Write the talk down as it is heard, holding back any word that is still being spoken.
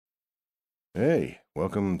Hey,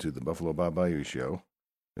 welcome to the Buffalo Bob Bayou Show.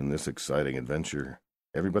 In this exciting adventure,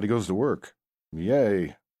 everybody goes to work.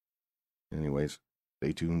 Yay! Anyways,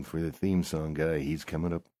 stay tuned for the theme song guy. He's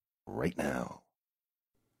coming up right now.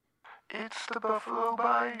 It's the Buffalo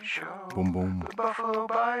Bayou Show. Boom, boom. The Buffalo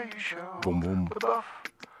Bayou Show. Boom, boom. The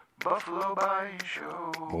Buffalo Bayou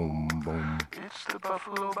Show. Boom, boom. It's the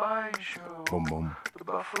Buffalo Bayou Show. Boom, boom. The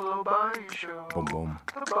Buffalo Bayou Show. Boom, boom.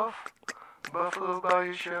 The Buffalo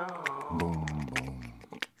Bayou Show. Boom, boom.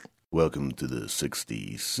 Welcome to the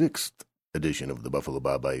 66th edition of the Buffalo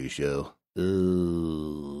Bob Bayou Show. No.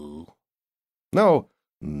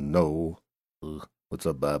 What's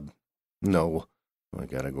up, Bob? No. I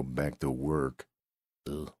gotta go back to work.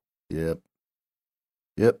 Yep.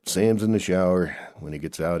 Sam's in the shower. When he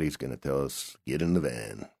gets out, he's gonna tell us, get in the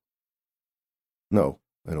van. No,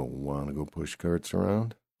 I don't want to go push carts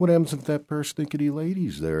around. What happens if that persnickety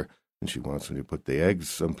lady's there and she wants me to put the eggs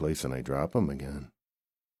someplace and I drop them again?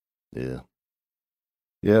 Yeah.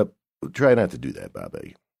 Yep. Try not to do that,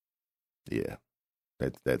 Bobby. Yeah.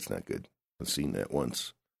 That's not good. I've seen that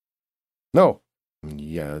once. No.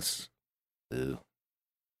 Yes.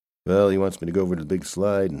 Well, he wants me to go over to the big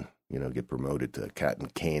slide and, get promoted to cotton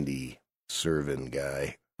candy serving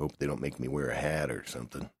guy. Hope they don't make me wear a hat or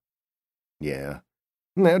something. Yeah.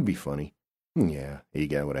 That'd be funny. Yeah, a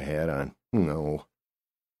guy with a hat on. No.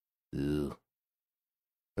 Ew.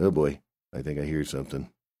 Oh boy, I think I hear something.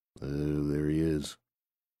 Oh, there he is.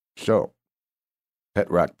 So, pet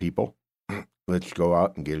rock people, let's go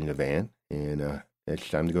out and get in the van, and it's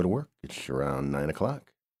time to go to work. It's around 9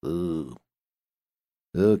 o'clock. Ooh.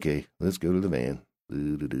 Okay, let's go to the van.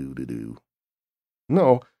 Do.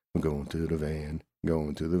 No, I'm going to the van.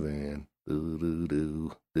 Going to the van.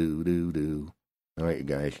 Do. All right, you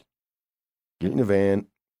guys, get in the van,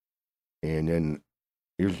 and then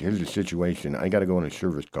here's the situation. I got to go on a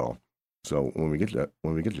service call. So when we get to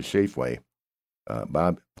Safeway,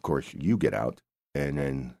 Bob, of course, you get out, and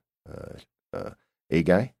then hey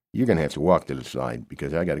guy, you're gonna have to walk to the side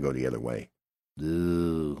because I got to go the other way.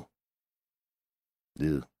 Do.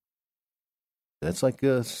 That's like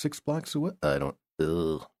 6 blocks away. I don't.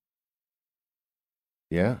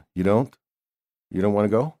 Yeah, you don't. You don't want to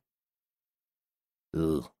go.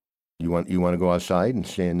 You want to go outside and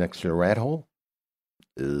stand next to a rat hole?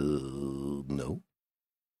 No.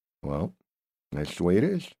 Well, that's the way it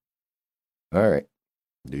is. All right.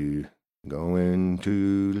 Go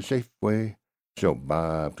into the Safeway so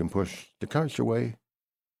Bob can push the carts away.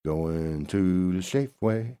 Go into the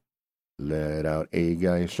Safeway. Let out a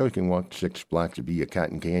guy so he can walk 6 blocks to be a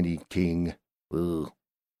cotton candy king. Ooh,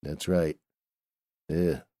 that's right.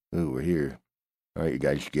 Yeah. Ooh, we're here. All right, you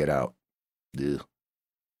guys get out. Ugh.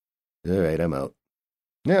 All right, I'm out.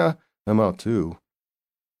 Yeah, I'm out too.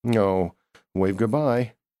 No, wave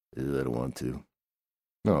goodbye. I don't want to.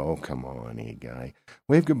 Oh, come on, hey guy.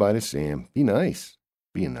 Wave goodbye to Sam. Be nice.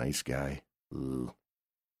 Be a nice guy. Ooh.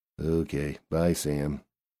 Okay, bye, Sam.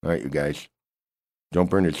 All right, you guys. Don't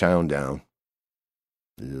burn the town down.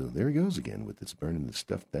 There he goes again with this burning the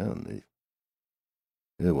stuff down.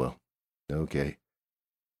 Well, okay.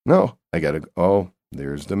 No, I gotta. Oh,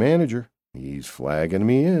 there's the manager. He's flagging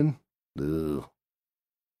me in.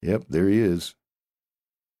 Yep, there he is.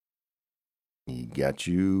 He got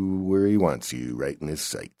you where he wants you, right in his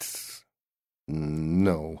sights.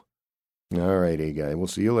 No. All right, hey guy, we'll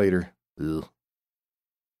see you later.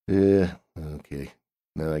 Yeah, okay.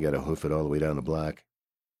 Now I gotta hoof it all the way down the block.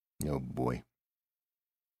 Oh boy.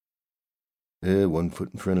 1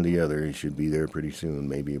 foot in front of the other. He should be there pretty soon,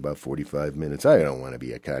 maybe about 45 minutes. I don't want to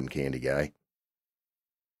be a cotton candy guy.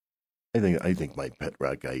 I think my pet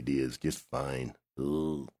rock idea is just fine.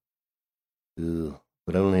 But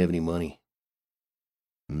I don't have any money.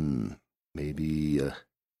 Maybe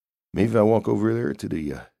if I walk over there to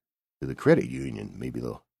the credit union, maybe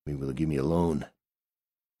they'll give me a loan.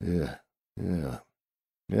 Yeah,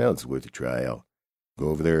 it's worth a try. I'll go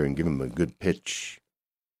over there and give them a good pitch.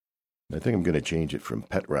 I think I'm gonna change it from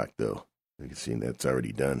pet rock though. You can see that's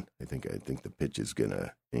already done. I think the pitch is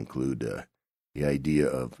gonna include the idea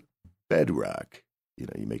of bedrock. You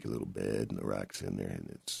make a little bed and the rock's in there, and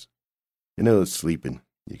it's sleeping.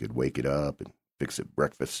 You could wake it up and fix it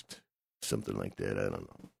breakfast, something like that. I don't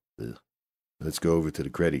know. Let's go over to the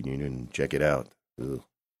credit union and check it out.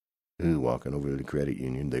 Walking over to the credit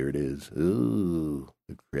union, there it is. The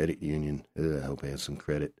credit union. I hope I have some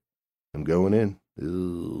credit. I'm going in.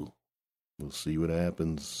 We'll see what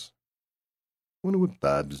happens. Wonder what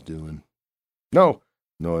Bob's doing. No,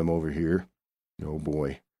 I'm over here. Oh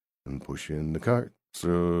boy, I'm pushing the carts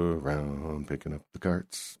around, picking up the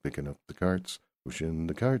carts, pushing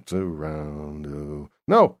the carts around. Oh,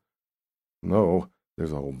 no! No,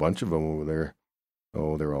 there's a whole bunch of them over there.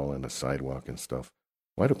 Oh, they're all on the sidewalk and stuff.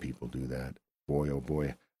 Why do people do that? Boy, oh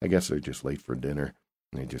boy. I guess they're just late for dinner.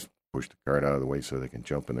 And they just push the cart out of the way so they can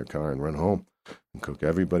jump in their car and run home and cook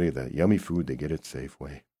everybody the yummy food they get at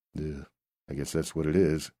Safeway. Ugh. I guess that's what it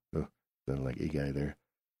is. Oh, sounded like a guy there.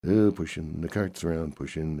 Oh, pushing the carts around,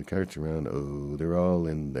 pushing the carts around. Oh, they're all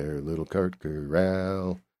in their little cart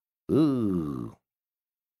corral. Ooh.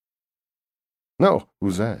 No,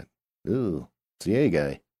 who's that? Ooh, it's the A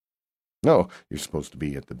guy. No, you're supposed to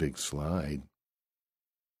be at the big slide.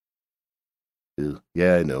 Ooh,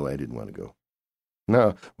 yeah, I know, I didn't want to go.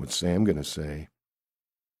 No, what's Sam going to say?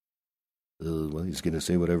 Well, he's going to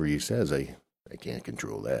say whatever he says. I can't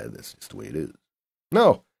control that. That's just the way it is.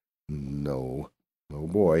 No. No. Oh,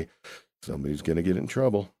 boy. Somebody's going to get in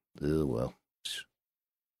trouble. Well,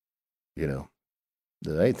 you know,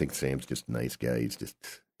 I think Sam's just a nice guy. He's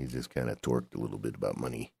just kind of torqued a little bit about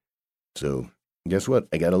money. So, guess what?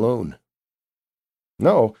 I got a loan.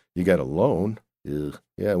 No, you got a loan?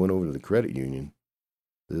 Yeah, I went over to the credit union.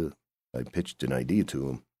 I pitched an idea to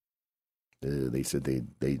them. They said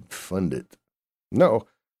they'd fund it. No,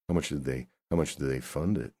 how much did they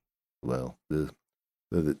fund it? Well,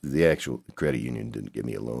 the actual credit union didn't give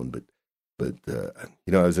me a loan, but I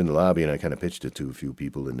was in the lobby and I kind of pitched it to a few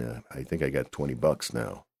people, and I think I got $20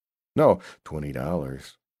 now. No,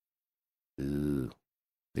 $20.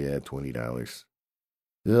 Yeah, $20.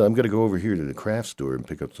 I'm gonna go over here to the craft store and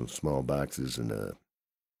pick up some small boxes and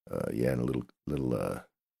and a little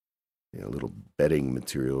little bedding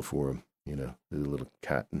material for them. A little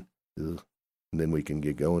cotton. And then we can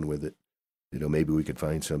get going with it. Maybe we could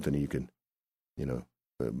find something you can, I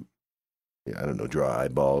don't know, draw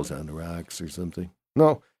eyeballs on the rocks or something.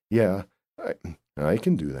 No, yeah, I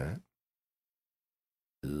can do that.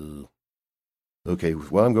 Okay,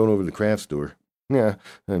 well, I'm going over to the craft store. Yeah,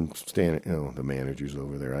 I'm standing, the manager's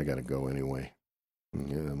over there. I gotta go anyway.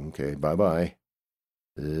 Yeah, okay, bye-bye.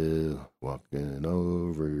 Walking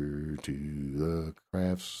over to the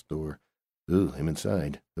craft store. I'm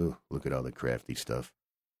inside. Look at all the crafty stuff.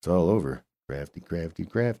 It's all over. Crafty, crafty,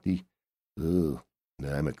 crafty. I'm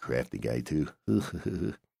a crafty guy, too. All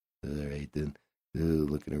right, then.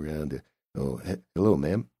 Looking around. Hello,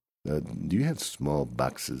 ma'am. Do you have small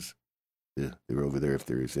boxes? They're over there. If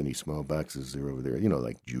there's any small boxes, they're over there.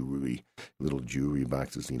 Like jewelry, little jewelry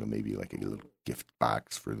boxes. Maybe like a little gift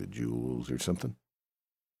box for the jewels or something.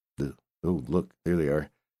 Look, there they are.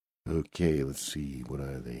 Okay, let's see. What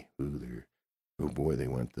are they? Oh boy, they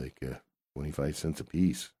want like 25 cents a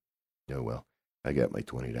piece. Oh well, I got my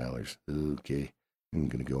 $20. Okay, I'm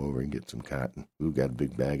gonna go over and get some cotton. Got a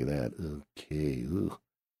big bag of that. Okay,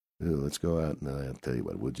 let's go out and I'll tell you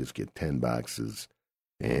what. We'll just get 10 boxes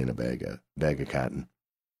and a bag of cotton.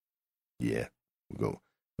 Yeah, we'll go.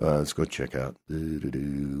 Let's go check out. Here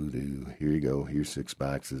you go. Here's 6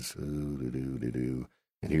 boxes.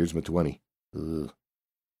 And here's my 20.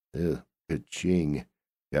 Ka-ching.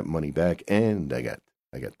 Got money back, and I got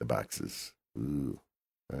the boxes. All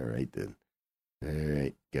right then. All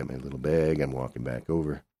right, got my little bag. I'm walking back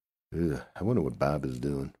over. I wonder what Bob is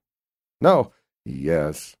doing. No.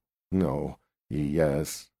 Yes. No.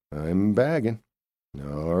 Yes. I'm bagging.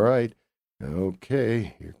 All right.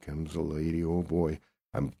 Okay. Here comes the lady. Oh boy.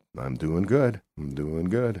 I'm doing good. I'm doing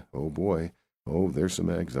good. Oh boy. Oh, there's some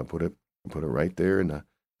eggs. I'll put it right there in the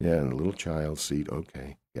in a little child's seat.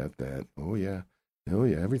 Okay. Got that. Oh yeah. Oh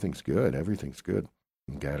yeah. Everything's good. Everything's good.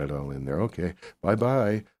 Got it all in there. Okay. Bye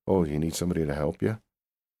bye. Oh, you need somebody to help you?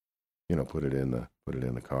 Put it in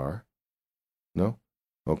the car. No?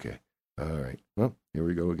 Okay. All right. Well, here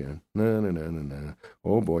we go again. No.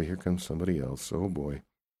 Oh boy, here comes somebody else. Oh boy.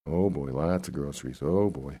 Oh boy, lots of groceries. Oh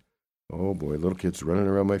boy. Oh boy, little kids running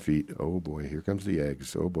around my feet. Oh boy, here comes the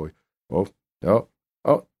eggs. Oh boy. Oh.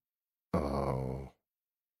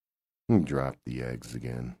 Dropped the eggs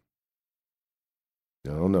again.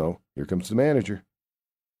 Oh no, here comes the manager.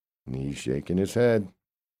 And he's shaking his head.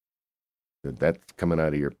 That's coming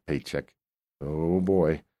out of your paycheck. Oh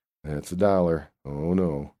boy, that's $1. Oh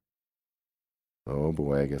no. Oh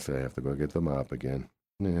boy, I guess I have to go get the mop again.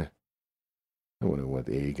 I wonder what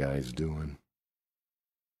the A guy's doing.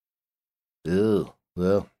 Well,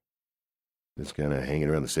 just kind of hanging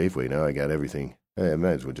around the Safeway now. I got everything. I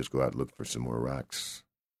might as well just go out and look for some more rocks.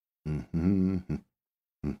 Looking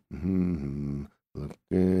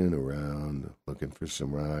around, looking for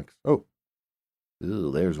some rocks. Oh,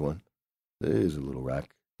 there's one. There's a little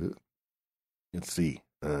rock. Let's see.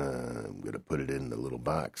 I'm going to put it in the little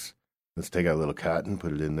box. Let's take out a little cotton,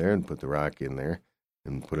 put it in there, and put the rock in there,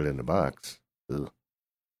 and put it in the box.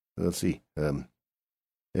 Let's see.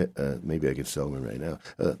 Maybe I can sell one right now.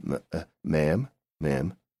 Ma'am,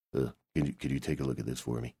 could you take a look at this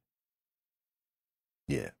for me?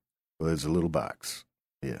 Yeah. Well, there's a little box.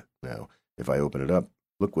 Yeah. Now, if I open it up,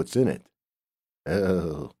 look what's in it.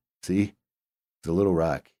 Oh, see, it's a little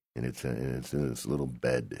rock, and it's in this little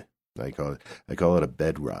bed. I call it a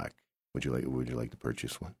bedrock. Would you like to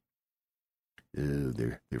purchase one?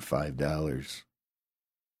 They're $5.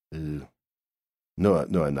 No,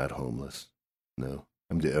 no, I'm not homeless. No,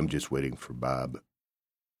 I'm just waiting for Bob.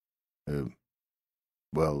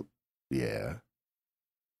 Well, yeah.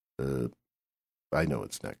 I know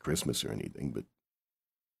it's not Christmas or anything, but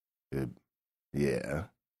yeah.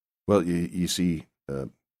 Well, you see, the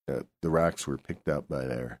rocks were picked out by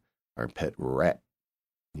our pet rat.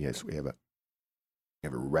 Yes, we have a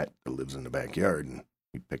rat that lives in the backyard, and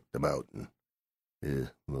we picked them out. And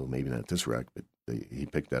well, maybe not this rock, but he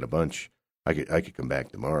picked out a bunch. I could come back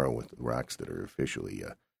tomorrow with the rocks that are officially,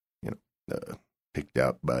 picked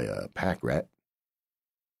out by a pack rat.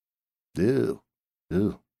 Ew,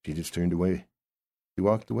 she just turned away. She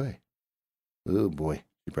walked away. Oh boy,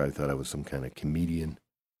 she probably thought I was some kind of comedian.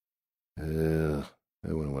 I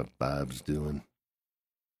wonder what Bob's doing.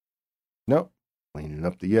 Nope, cleaning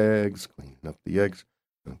up the eggs.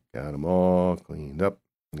 Got them all cleaned up.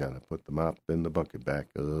 Gotta put the mop in the bucket back.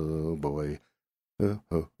 Oh boy.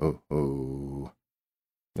 Oh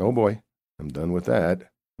boy. I'm done with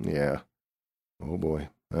that. Yeah. Oh boy.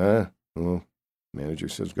 Well, manager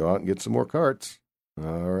says go out and get some more carts.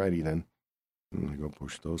 Alrighty then. I'm gonna go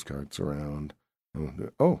push those carts around.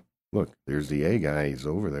 Oh, look, there's the A guy. He's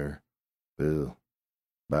over there.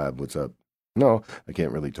 Bob, what's up? No, I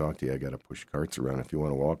can't really talk to you. I gotta push carts around. If you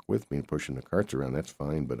want to walk with me pushing the carts around, that's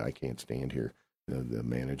fine, but I can't stand here. The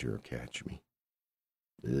manager will catch me.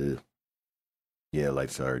 Yeah,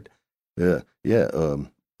 life's hard. Yeah,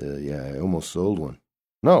 I almost sold one.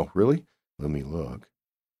 No, really? Let me look.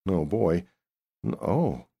 No, boy.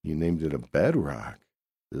 Oh, you named it a bedrock.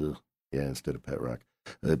 Yeah, instead of pet rock.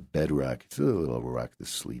 A bedrock. It's a little rock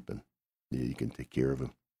that's sleeping. Yeah, you can take care of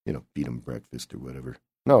him. Feed him breakfast or whatever.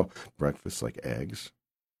 No, breakfast like eggs.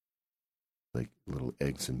 Like little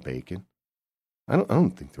eggs and bacon. I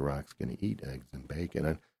don't think the rock's going to eat eggs and bacon.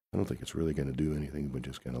 I don't think it's really going to do anything but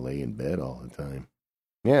just going to lay in bed all the time.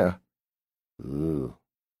 Yeah. Ooh,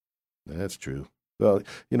 that's true. Well,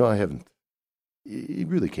 I haven't. You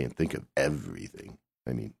really can't think of everything.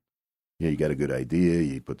 I mean, you got a good idea.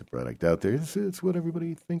 You put the product out there. It's what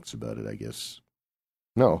everybody thinks about it, I guess.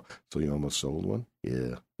 No. So you almost sold one?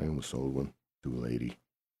 Yeah, I almost sold one to a lady.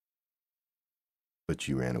 But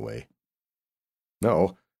she ran away.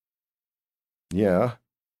 No. Yeah.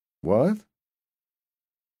 What?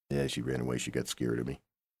 Yeah, she ran away. She got scared of me.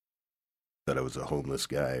 Thought I was a homeless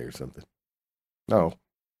guy or something. No.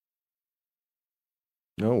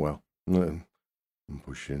 Oh, well. I'm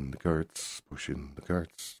pushing the carts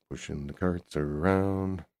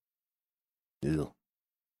around. Ew.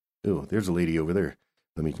 There's a lady over there.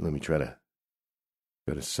 Let me try to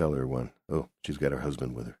sell her one. Oh, she's got her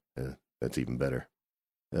husband with her. That's even better.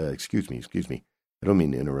 Excuse me. I don't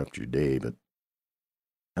mean to interrupt your day, but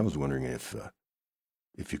I was wondering if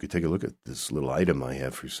you could take a look at this little item I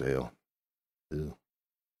have for sale. In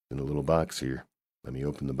a little box here. Let me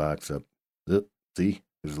open the box up. See?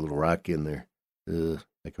 There's a little rock in there.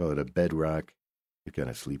 I call it a bedrock. He's kind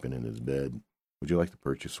of sleeping in his bed. Would you like to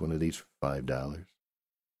purchase one of these for $5?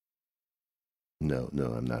 No,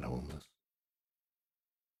 I'm not homeless.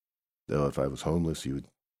 Though if I was homeless, you would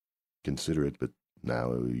consider it, but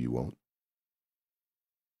now you won't.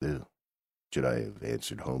 Should I have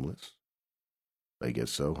answered homeless? I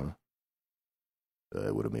guess so, huh?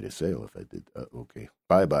 I would have made a sale if I did. Okay.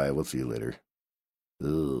 Bye-bye. We'll see you later.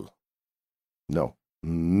 Ugh. No.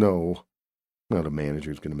 Now the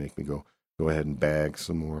manager's going to make me go ahead and bag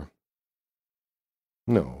some more.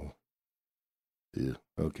 No. Ugh.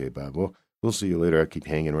 Okay, Bob. Well, we'll see you later. I keep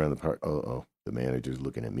hanging around the park. Oh, the manager's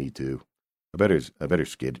looking at me, too. I better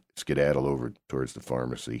skedaddle over towards the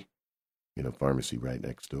pharmacy. Pharmacy right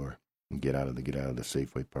next door. And get out of the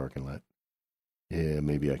Safeway parking lot. Yeah,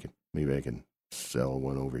 maybe I can sell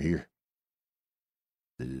one over here.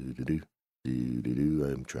 I'm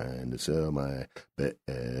trying to sell my bed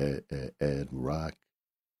rock.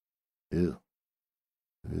 Ew.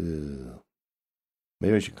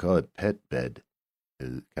 Maybe I should call it pet bed.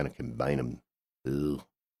 Kind of combine them. Ew.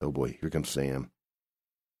 Oh boy, here comes Sam.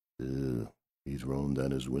 He's rolling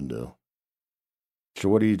down his window. So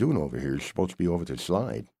what are you doing over here? You're supposed to be over to the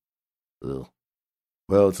slide. Ugh.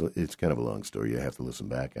 Well, it's kind of a long story. You have to listen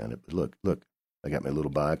back on it. But look, I got my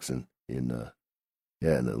little box and the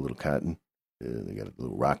little cotton. They got a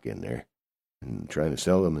little rock in there. and trying to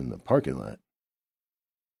sell them in the parking lot.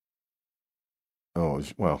 Oh,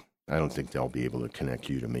 well, I don't think they'll be able to connect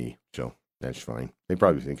you to me, so that's fine. They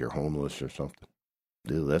probably think you're homeless or something.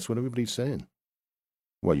 Dude, that's what everybody's saying.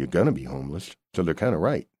 Well, you're going to be homeless, so they're kind of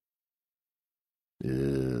right.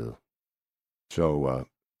 Ew. So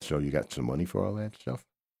you got some money for all that stuff?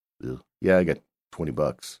 Ew. Yeah, I got $20.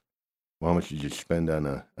 Well, how much did you spend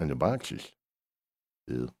on the boxes?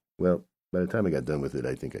 Ew. Well, by the time I got done with it,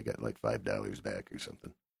 I think I got like $5 back or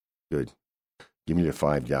something. Good. Give me the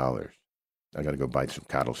 $5. I got to go buy some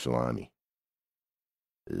cattle salami.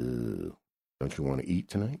 Ew. Don't you want to eat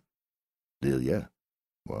tonight? Ew, yeah.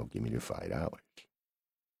 Well, give me the $5.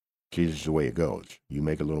 See, this is the way it goes. You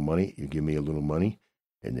make a little money, you give me a little money,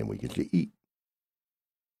 and then we get to eat.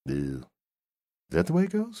 Ew. Is that the way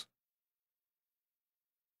it goes?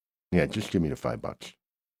 Yeah, just give me the $5.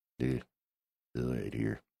 Ew. Right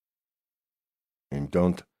here. And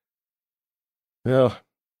don't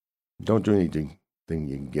do anything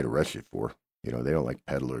you can get arrested for. You know, they don't like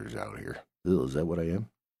peddlers out here. Ew, is that what I am?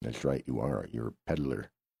 That's right, you are. You're a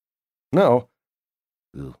peddler. No.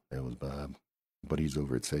 Ew, that was Bob. But he's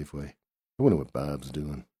over at Safeway. I wonder what Bob's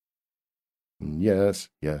doing. Yes.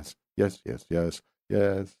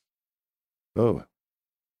 Oh.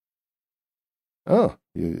 Oh,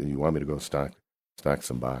 you want me to go stock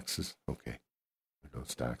some boxes? Okay. Go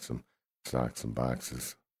stock some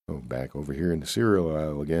boxes. Go back over here in the cereal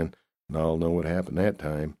aisle again, and I'll know what happened that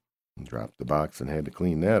time. And dropped the box and had to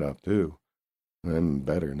clean that up too. I'm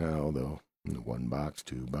better now though. 1 box,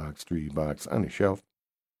 2 box, 3 box on the shelf.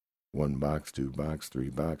 1 box, 2 box, 3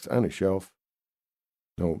 box on the shelf.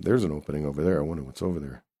 No, there's an opening over there. I wonder what's over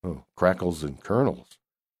there. Oh, crackles and kernels.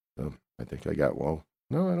 I think I got one.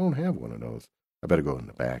 No, I don't have one of those. I better go in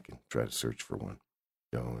the back and try to search for one.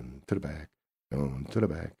 Going to the back. Going to the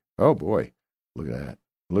back. Oh, boy. Look at that.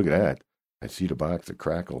 Look at that. I see the box of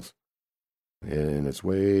crackles. And it's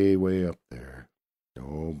way, way up there.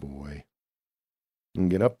 Oh, boy.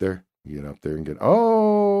 And get up there. Get up there and get...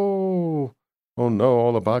 Oh! Oh, no.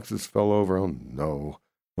 All the boxes fell over. Oh, no.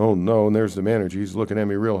 Oh, no. And there's the manager. He's looking at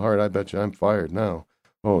me real hard. I bet you I'm fired now.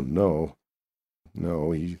 Oh, no.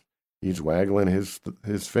 No, he's waggling his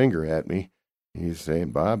finger at me. He's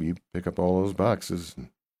saying, Bob, you pick up all those boxes, and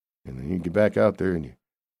then you get back out there, and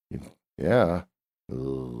yeah.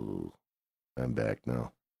 Oh, I'm back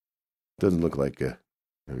now. Doesn't look like, or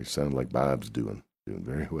sound like Bob's doing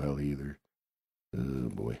very well either. Oh,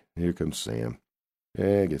 boy. Here comes Sam.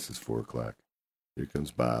 Yeah, I guess it's 4 o'clock. Here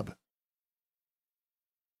comes Bob.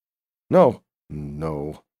 No.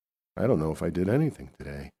 I don't know if I did anything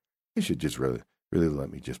today. They should just really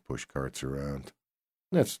let me just push carts around.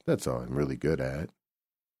 That's all I'm really good at.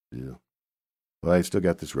 Yeah. Well, I still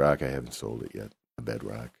got this rock. I haven't sold it yet. A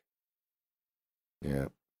bedrock. Yeah.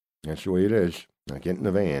 That's the way it is. Now get in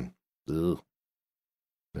the van. Ugh.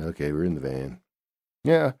 Okay, we're in the van.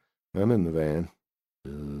 Yeah, I'm in the van.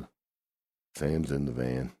 Ugh. Sam's in the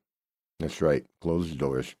van. That's right. Close the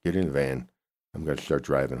doors. Get in the van. I'm going to start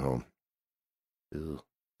driving home. Ugh.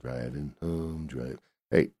 Driving home,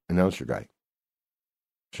 Hey, announcer guy.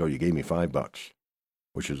 So you gave me $5,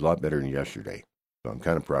 which is a lot better than yesterday. So I'm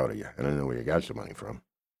kind of proud of you. I don't know where you got the money from.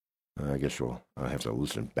 I guess I'll have to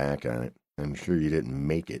listen back on it. I'm sure you didn't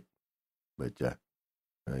make it, but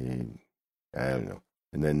I don't know.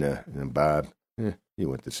 And then Bob, he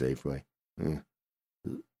went to Safeway.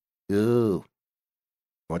 Ew.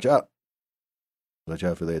 Watch out. Watch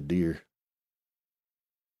out for that deer.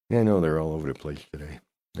 Yeah, I know they're all over the place today.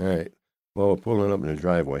 All right. Well, we're pulling up in the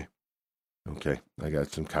driveway. Okay, I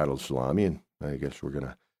got some cattle salami, and I guess we're going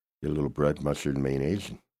to get a little bread, mustard, and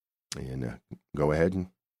mayonnaise, and go ahead and,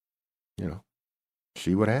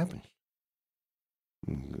 see what happens.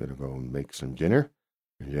 I'm going to go make some dinner,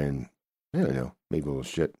 and then, I don't know, maybe we'll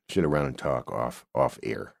sit around and talk off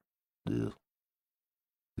air. Ugh.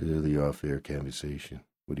 The off-air conversation.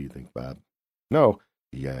 What do you think, Bob? No.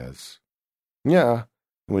 Yes. Yeah.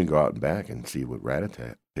 We can go out and back and see what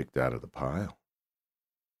Rat-a-tat picked out of the pile.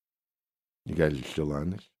 You guys are still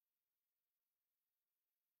on this?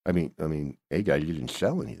 I mean, hey guys, you didn't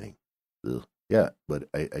sell anything. Ugh. Yeah, but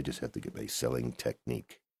I just have to get my selling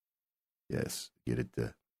technique. Yes, get it,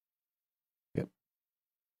 yep.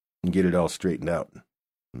 And get it all straightened out.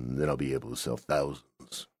 And then I'll be able to sell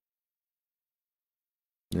thousands.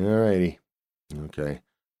 All righty. Okay.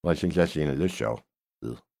 Well, I think that's the end of this show.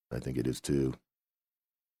 Ugh. I think it is too.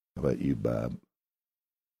 How about you, Bob?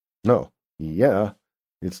 No. Yeah.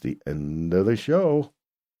 It's the end of the show.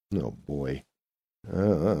 Oh, boy.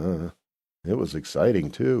 It was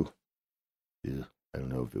exciting, too. Yeah, I don't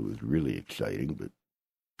know if it was really exciting, but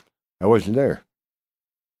I wasn't there.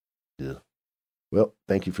 Yeah. Well,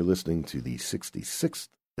 thank you for listening to the 66th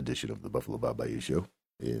edition of the Buffalo Bob Bayou Show.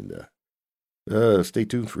 And stay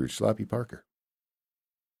tuned for Sloppy Parker.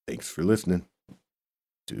 Thanks for listening.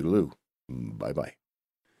 Toodaloo. Bye-bye.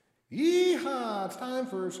 Yeehaw! It's time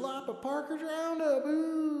for Sloppy Parker's Roundup.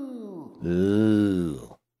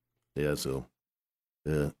 Ooh. Yeah, so,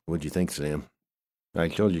 what'd you think, Sam? I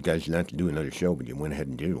told you guys not to do another show, but you went ahead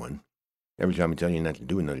and did one. Every time I tell you not to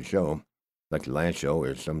do another show, like the last show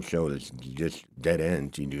or some show that's just dead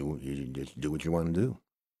ends, you just do what you want to do.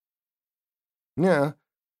 Yeah.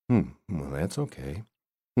 Well, that's okay.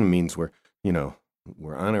 It means we're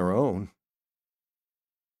on our own.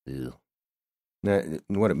 Ew. Now,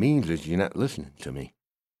 what it means is you're not listening to me.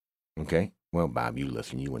 Okay? Well, Bob, you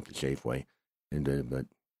listen. You went to Safeway. But,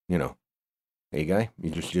 hey, guy, you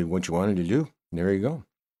just did what you wanted to do. There you go.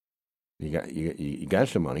 You got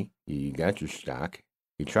some money. You got your stock.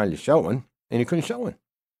 You tried to sell one, and you couldn't sell one.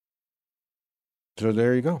 So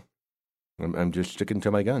there you go. I'm just sticking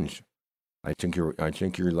to my guns. I think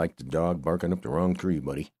you're like the dog barking up the wrong tree,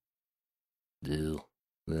 buddy. Well,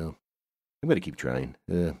 I'm gonna keep trying.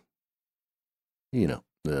 All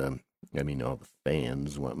the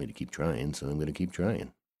fans want me to keep trying, so I'm gonna keep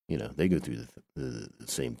trying. They go through the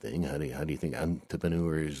same thing. How do you think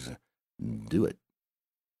entrepreneurs do it?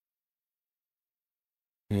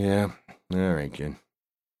 Yeah. All right, Jen.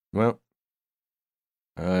 Well,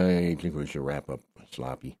 I think we should wrap up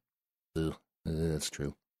Sloppy. That's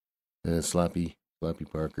true. Sloppy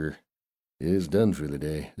Parker is done for the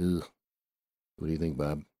day. Ugh. What do you think,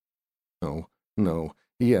 Bob? No,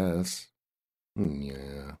 yes.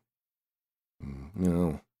 Yeah.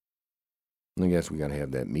 No. I guess we gotta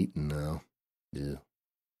have that meeting now.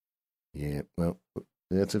 Yeah, well,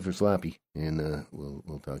 that's it for Sloppy, and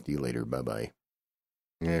we'll talk to you later. Bye-bye.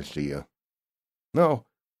 Yeah, see ya. No,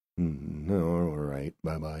 all right,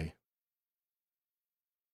 bye-bye.